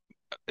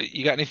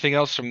 you got anything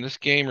else from this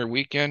game or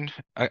weekend?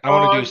 I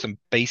want to do some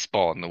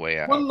baseball on the way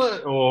out.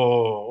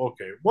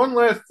 Okay. One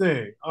last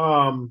thing.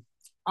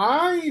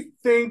 I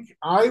think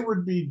I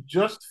would be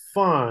just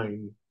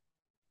fine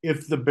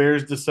if the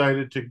Bears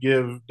decided to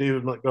give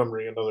David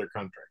Montgomery another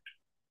contract.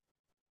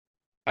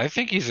 I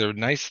think he's a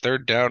nice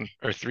 3rd down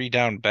or 3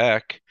 down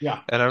back.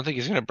 Yeah. And I don't think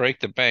he's going to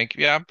break the bank.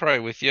 Yeah, I'm probably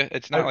with you.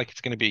 It's not like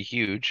it's going to be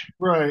huge.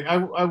 Right.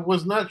 I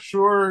was not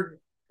sure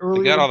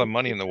earlier. They got all the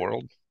money in the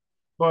world.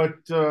 But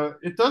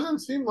it doesn't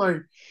seem like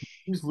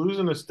he's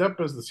losing a step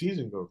as the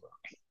season goes on.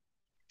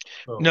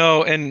 So.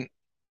 No, and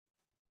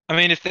I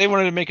mean, if they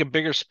wanted to make a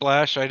bigger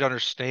splash, I'd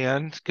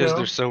understand because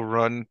they're so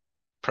run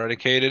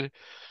predicated.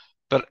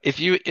 But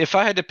if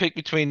I had to pick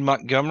between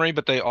Montgomery,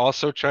 but they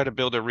also try to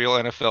build a real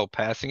NFL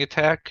passing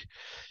attack,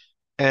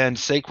 and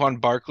Saquon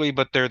Barkley,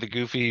 but they're the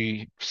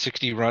goofy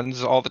 60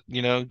 runs a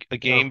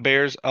game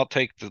Bears, I'll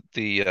take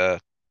the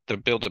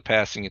build a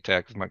passing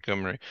attack with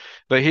Montgomery.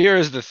 But here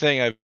is the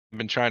thing I've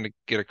been trying to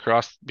get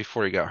across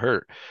before he got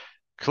hurt.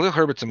 Khalil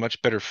Herbert's a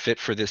much better fit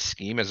for this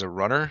scheme as a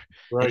runner,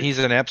 and he's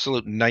an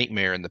absolute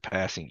nightmare in the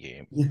passing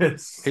game.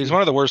 Yes. He's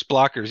one of the worst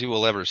blockers you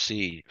will ever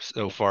see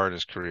so far in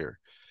his career.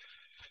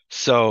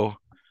 So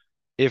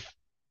if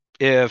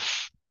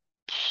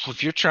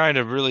you're trying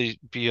to really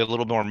be a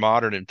little more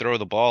modern and throw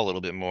the ball a little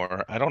bit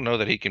more, I don't know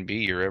that he can be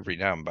your every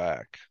down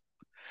back.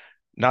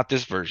 Not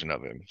this version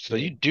of him. So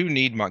you do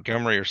need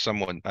Montgomery or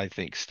someone, I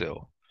think,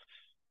 still.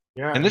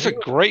 Yeah. And there's a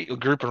great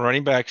group of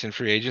running backs in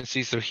free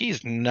agency, so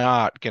he's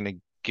not going to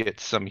get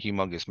some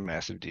humongous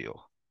massive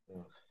deal.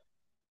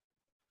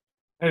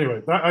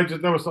 Anyway,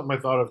 that was something I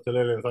thought of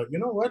today. And I thought, you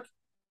know what?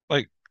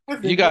 Like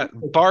you got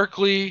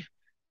Barkley,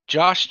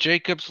 Josh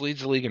Jacobs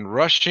leads the league in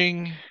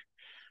rushing,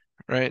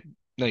 right?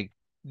 Like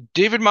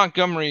David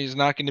Montgomery is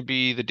not going to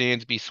be the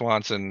Dansby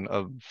Swanson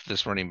of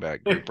this running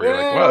back group. Where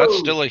you're like, wow, that's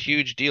still a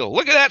huge deal.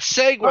 Look at that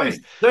segue. Nice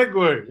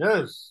segue,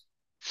 yes.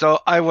 So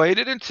I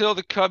waited until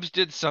the Cubs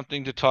did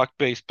something to talk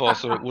baseball,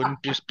 so it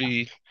wouldn't just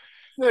be,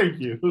 thank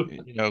you,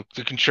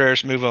 the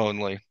Contreras move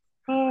only.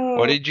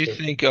 What did you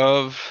think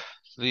of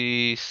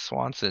the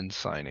Swanson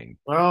signing?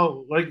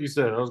 Well, like you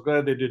said, I was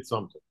glad they did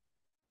something.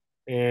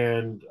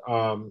 And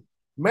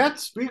Matt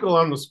Spiegel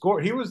on the score,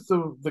 he was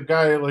the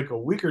guy like a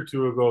week or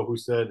two ago who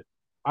said,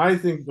 I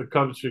think the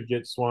Cubs should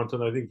get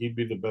Swanson. I think he'd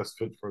be the best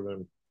fit for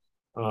them.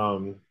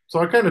 So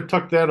I kind of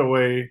tucked that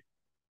away.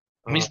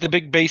 He's the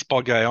big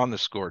baseball guy on the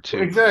score too,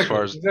 exactly, as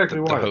far as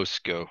the hosts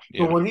go.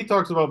 So when he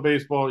talks about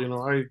baseball,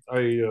 I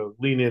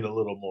lean in a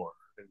little more.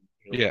 And,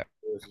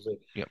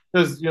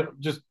 because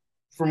just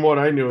from what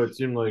I knew, it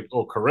seemed like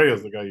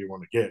Correa's the guy you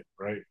want to get,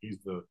 right? He's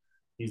the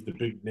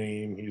big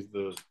name. He's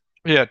the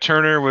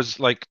Turner was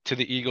like to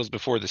the Eagles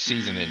before the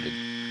season ended,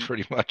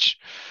 pretty much.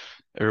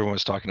 Everyone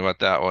was talking about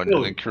that one.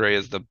 Really? And then Correa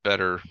is the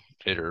better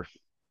hitter.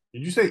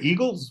 Did you say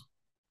Eagles?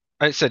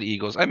 I said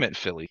Eagles. I meant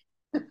Philly.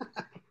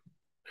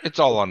 It's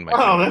all on my.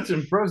 Wow, that's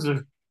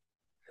impressive.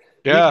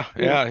 Yeah.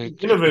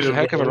 He's a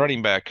heck of a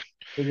running back.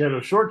 They got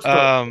a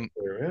shortstop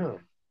there, yeah.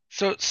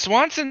 So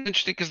Swanson's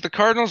interesting because the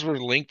Cardinals were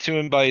linked to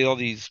him by all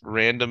these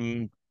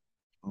random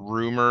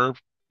rumor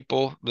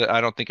people that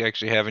I don't think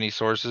actually have any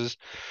sources.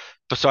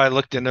 But so I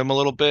looked into him a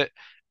little bit,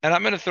 and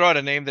I'm going to throw out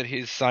a name that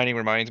his signing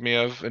reminds me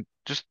of, and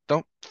just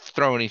don't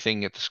throw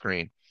anything at the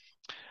screen.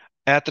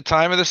 At the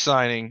time of the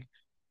signing,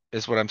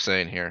 is what I'm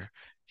saying here.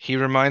 He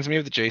reminds me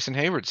of the Jason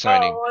Hayward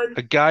signing,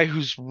 a guy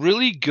who's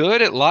really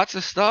good at lots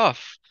of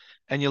stuff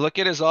and you look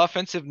at his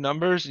offensive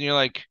numbers and you're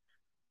like,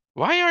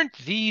 why aren't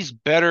these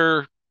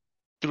better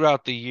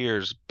throughout the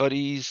years? But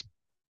he's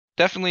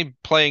definitely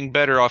playing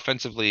better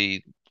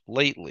offensively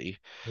lately.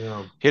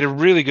 Yeah. He had a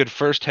really good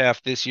first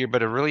half this year,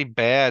 but a really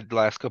bad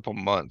last couple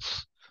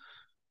months.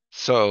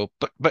 So,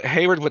 but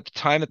Hayward, with the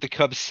time that the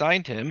Cubs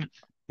signed him,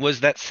 was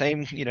that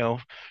same,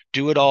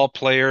 do it all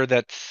player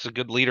that's a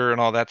good leader and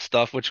all that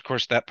stuff, which of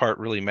course that part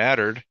really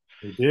mattered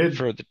He did.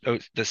 for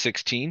the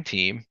 16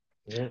 team.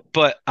 Yeah.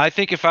 But I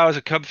think if I was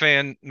a Cub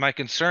fan, my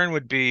concern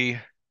would be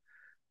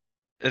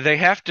they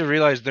have to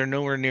realize they're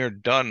nowhere near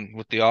done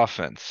with the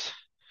offense.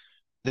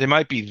 They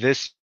might be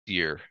this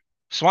year.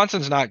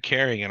 Swanson's not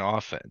carrying an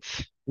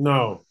offense.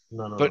 No,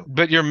 no, no, But no.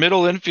 but your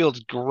middle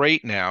infield's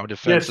great now Yes, it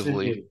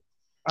defensively. is.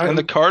 And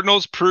the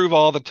Cardinals prove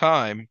all the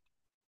time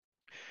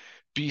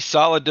be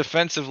solid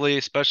defensively,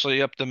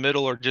 especially up the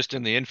middle or just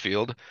in the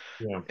infield,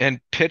 Yeah, and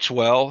pitch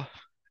well,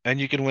 and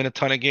you can win a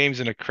ton of games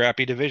in a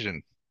crappy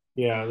division.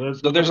 yeah.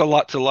 So there's a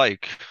lot to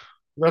like.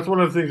 That's one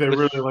of the things I But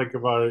really like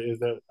about it is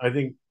that I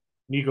think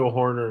Nico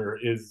Horner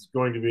is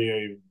going to be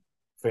a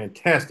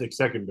fantastic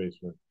second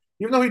baseman.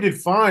 Even though he did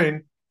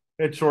fine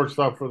at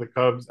shortstop for the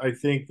Cubs, I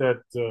think that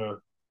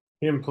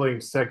him playing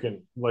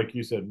second, like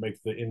you said, makes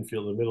the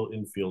infield, the middle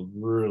infield,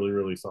 really,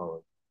 really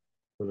solid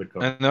for the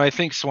Cubs. and I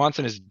think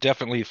Swanson is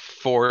definitely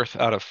fourth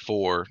out of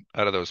four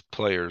out of those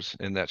players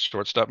in that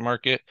shortstop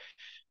market.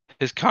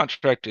 His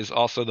contract is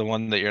also the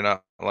one that you're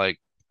not like,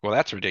 well,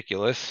 that's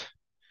ridiculous.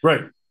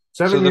 Right,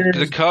 So 7 years.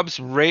 the Cubs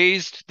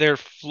raised their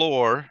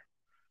floor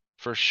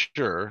for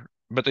sure,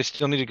 but they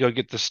still need to go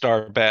get the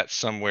star bat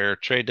somewhere,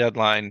 trade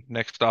deadline,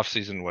 next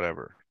offseason,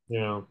 whatever.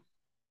 Yeah,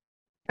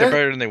 They're and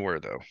better than they were,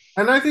 though.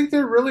 and I think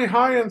they're really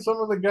high on some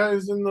of the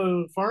guys in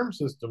the farm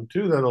system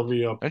too. That'll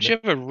be up. Don't you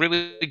have a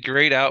really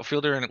great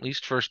outfielder and at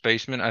least first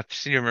baseman? I've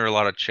seen a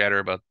lot of chatter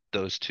about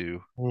those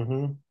two.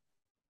 Mm-hmm.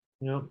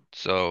 Yep.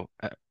 So,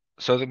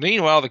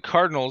 meanwhile, the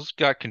Cardinals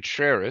got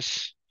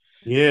Contreras,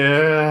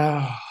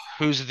 Yeah,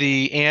 who's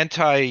the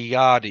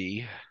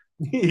anti-Yachty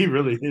he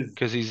really is.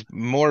 because he's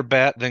more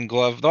bat than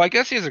glove. Though I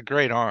guess he has a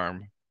great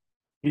arm.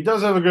 He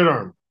does have a good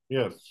arm.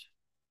 Yes.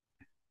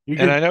 You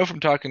And could. I know from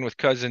talking with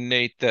cousin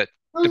Nate that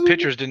the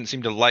pitchers didn't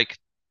seem to like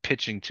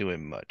pitching to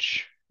him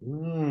much.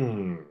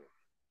 Mm.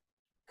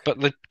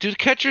 But do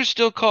catchers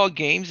still call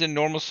games in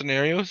normal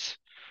scenarios?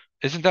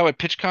 Isn't that what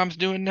PitchCom's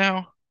doing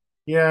now?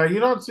 Yeah, you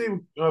don't see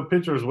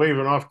pitchers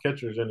waving off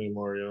catchers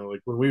anymore.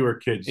 Like when we were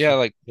kids, Yeah,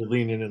 like they're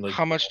leaning in like.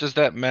 how much does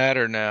that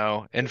matter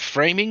now? And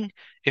framing,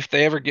 if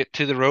they ever get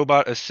to the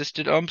robot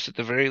assisted umps at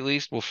the very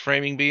least, will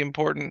framing be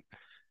important?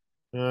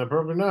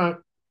 Probably not.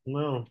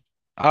 No.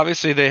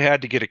 Obviously, they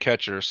had to get a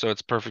catcher, so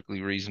it's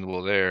perfectly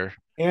reasonable there.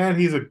 And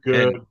he's a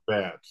good And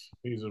bat.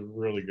 He's a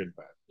really good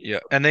bat. yeah,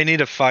 and they need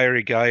a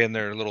fiery guy in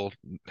their little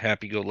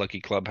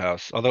happy-go-lucky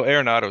clubhouse. Although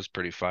Arenado's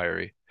pretty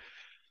fiery.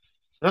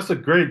 That's a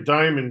great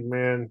diamond,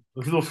 man.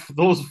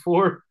 Those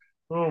four.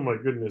 Oh my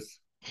goodness.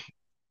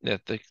 Yeah,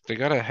 they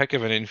got a heck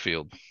of an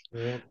infield.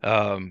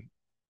 Yeah.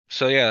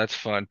 So yeah, that's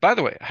fun. By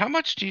the way, how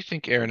much do you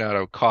think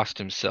Arenado cost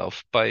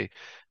himself by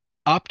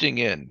opting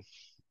in?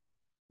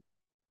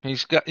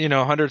 He's got,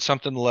 100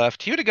 something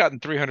left. He would have gotten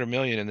 300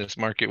 million in this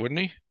market, wouldn't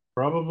he?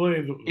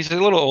 Probably. He's a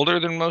little older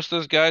than most of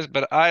those guys,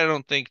 but I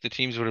don't think the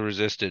teams would have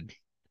resisted.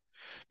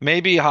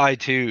 Maybe high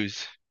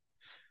twos.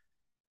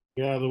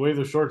 Yeah, the way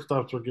the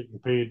shortstops were getting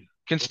paid.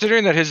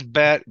 Considering that his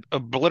bat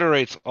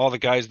obliterates all the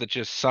guys that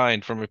just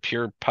signed from a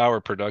pure power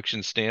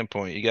production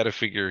standpoint, you got to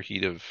figure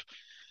he'd have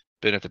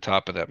been at the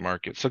top of that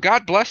market. So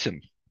God bless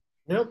him.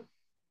 Yep.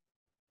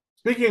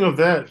 Speaking of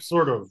that,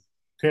 sort of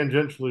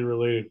tangentially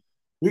related,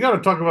 we got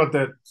to talk about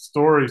that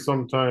story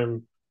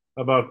sometime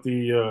about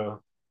the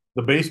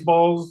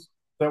baseballs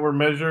that were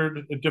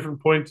measured at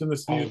different points in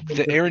the Oh, season.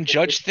 the Aaron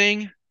Judge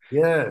thing?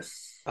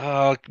 Yes.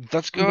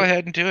 Let's go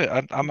ahead and do it.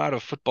 I'm out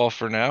of football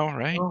for now,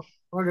 right? Oh,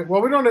 okay.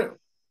 Well, we don't.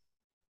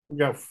 We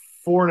got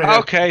 4.5.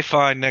 Okay,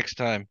 fine. Next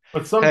time.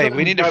 But Hey, sometimes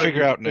we need to gotta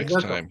figure do- out 'cause next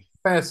that's time.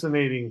 a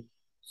fascinating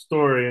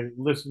story, and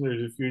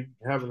listeners, if you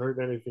haven't heard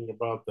anything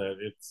about that,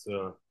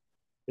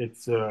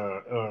 it's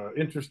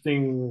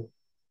interesting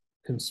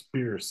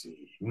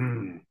conspiracy.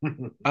 Mm.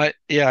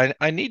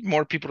 I need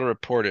more people to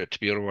report it to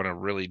be able to want to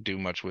really do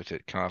much with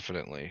it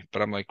confidently.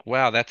 But I'm like,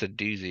 wow, that's a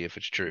doozy if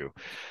it's true.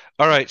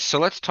 All right, so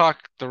let's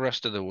talk the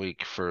rest of the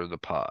week for the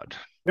pod.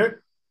 Okay.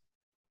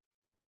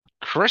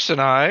 Chris and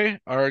I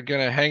are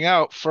gonna hang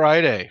out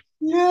Friday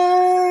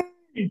Yay!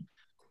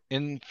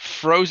 in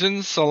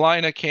frozen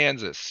Salina,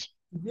 Kansas.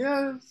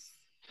 Yes.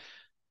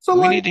 So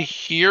We like, need to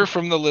hear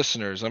from the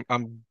listeners.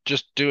 I'm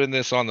just doing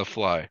this on the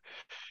fly.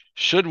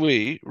 Should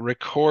we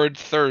record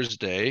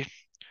Thursday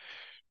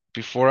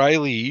before I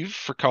leave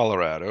for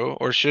Colorado,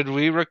 or should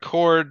we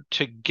record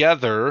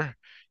together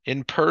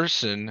in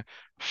person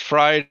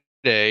Friday?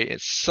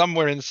 It's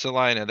somewhere in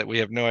Salina that we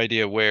have no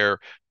idea where,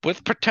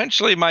 with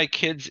potentially my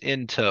kids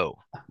in tow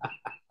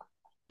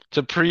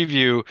to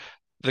preview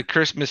the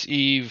Christmas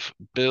Eve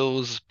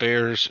Bills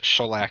Bears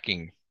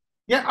shellacking.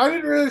 yeah, I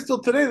didn't realize till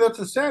today that's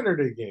a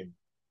Saturday game.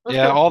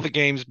 Yeah, all the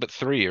games but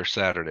 3 are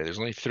Saturday. There's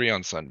only 3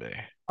 on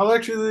Sunday. I'll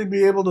actually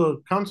be able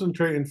to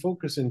concentrate and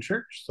focus in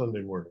church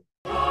Sunday morning.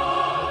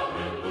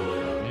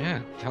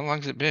 Yeah, how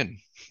long's it been?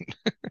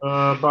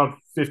 About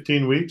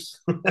 15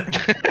 weeks.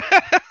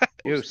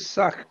 You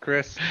suck,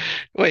 Chris.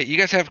 Wait, you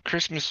guys have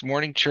Christmas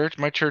morning church?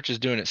 My church is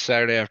doing it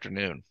Saturday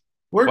afternoon.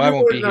 We're Well, I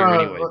won't be doing, here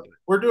anyway.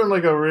 We're doing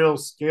like a real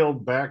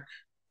scaled back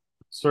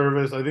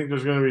service. I think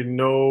there's going to be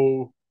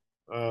no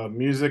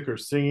music or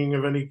singing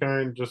of any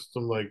kind, just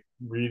some like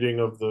reading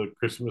of the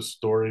Christmas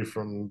story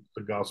from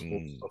the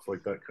gospel, stuff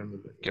like that kind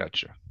of thing.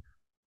 Gotcha.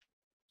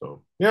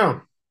 So,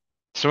 yeah.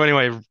 So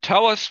anyway,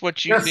 tell us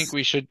what you Yes. think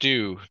we should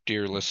do,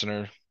 dear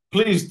listener.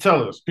 Please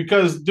tell us,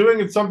 because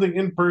doing it something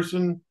in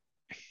person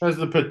has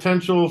the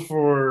potential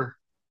for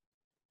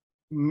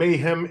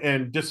mayhem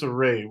and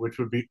disarray, which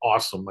would be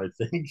awesome, I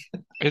think.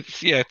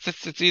 It's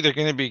either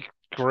going to be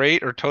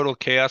great or total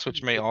chaos,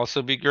 which may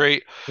also be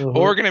great, Mhm.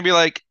 or we're going to be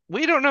like,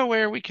 we don't know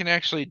where we can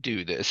actually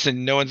do this,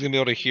 and no one's going to be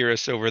able to hear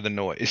us over the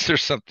noise or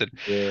something.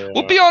 Yeah.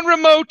 We'll be on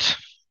remote.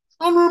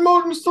 On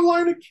remote in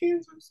Salina,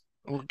 Kansas.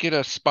 We'll get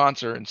a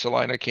sponsor in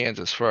Salina,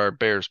 Kansas for our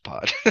Bears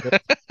pod.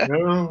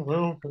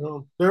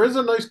 Well, there is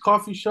a nice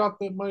coffee shop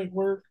that might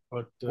work,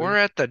 but We're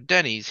at the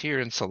Denny's here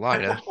in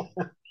Salina.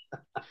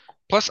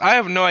 Plus, I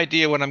have no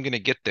idea when I'm going to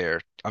get there.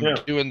 I'm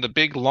doing the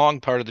big long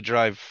part of the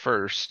drive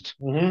first,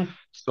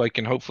 so I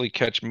can hopefully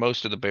catch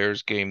most of the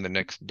Bears game the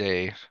next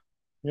day.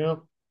 Yeah.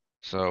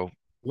 So, As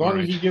long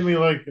as you give me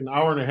like an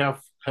hour and a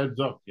half heads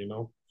up,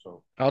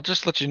 So I'll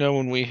just let you know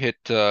when we hit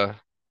the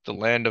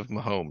land of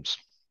Mahomes.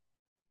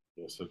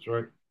 Yes, that's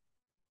right.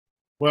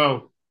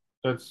 Well,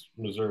 that's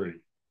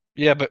Missouri.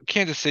 Yeah, but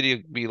Kansas City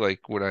will be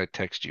like when I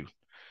text you.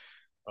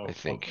 I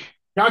think. Okay.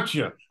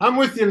 Gotcha. I'm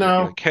with you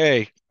now.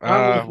 Okay. We're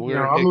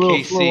I'm at a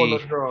little slow on the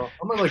KC. draw.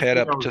 I'm at like Head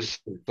 3 up hours to of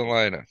sleep.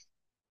 Salina.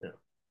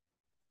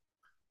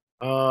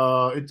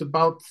 It's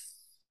about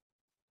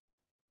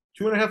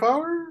 2.5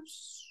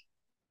 hours,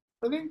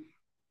 I think.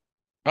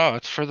 Oh,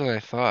 it's further than I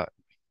thought.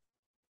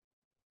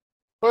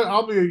 But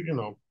I'll be,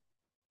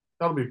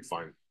 that'll be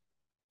fine.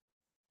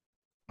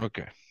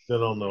 Okay.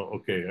 Then I'll know,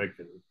 okay, I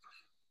can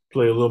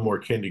play a little more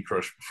Candy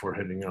Crush before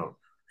heading out, or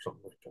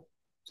something like that.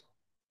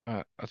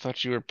 I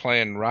thought you were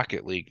playing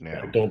Rocket League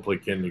now. I don't play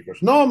Candy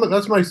Crush. No,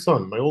 that's my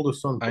son, my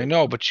oldest son. I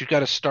know, but you got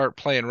to start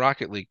playing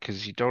Rocket League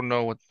because you don't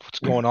know what's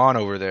going on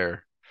over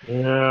there.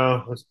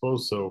 Yeah, I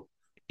suppose so.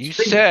 You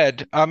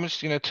said, I'm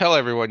just going to tell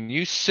everyone,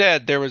 you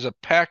said there was a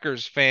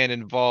Packers fan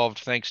involved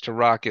thanks to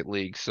Rocket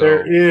League. So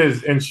there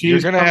is, and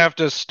you're going to have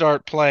to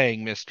start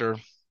playing, mister.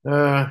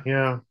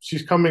 Yeah,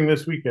 she's coming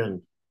this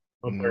weekend,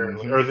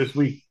 apparently, or this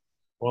week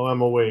while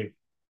I'm away.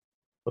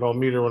 But I'll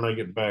meet her when I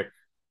get back.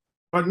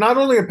 But not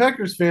only a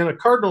Packers fan, a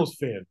Cardinals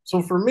fan.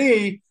 So for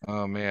me,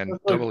 oh man,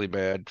 doubly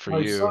bad for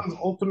you. My son's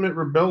ultimate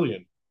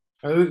rebellion.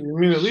 I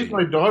mean, at least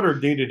my daughter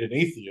dated an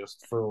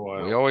atheist for a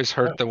while. We always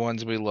hurt the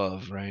ones we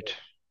love, right?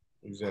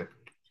 Exactly.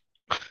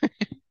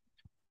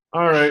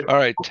 All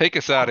right. Take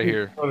us out of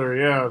here.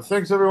 Yeah.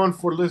 Thanks everyone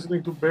for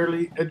listening to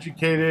Barely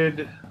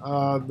Educated.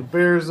 The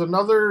Bears, they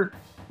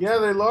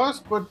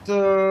lost, but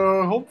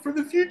hope for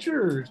the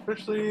future,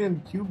 especially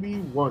in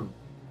QB1.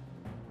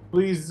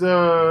 Please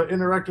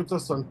interact with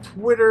us on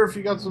Twitter if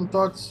you got some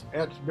thoughts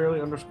at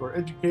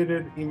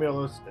barely_educated. Email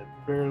us at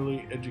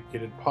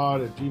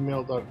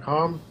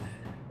barelyeducatedpod@gmail.com.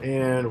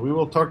 And we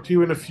will talk to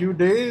you in a few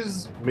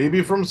days,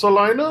 maybe from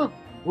Salina.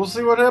 We'll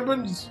see what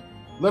happens.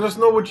 Let us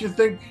know what you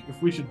think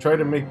if we should try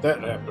to make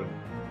that happen.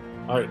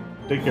 All right,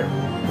 take care.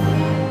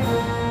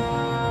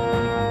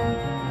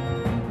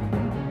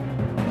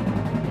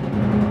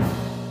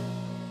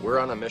 We're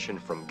on a mission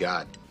from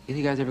God. Did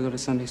you guys ever go to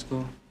Sunday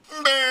school?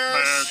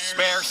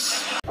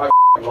 Bears. I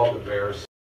love the Bears.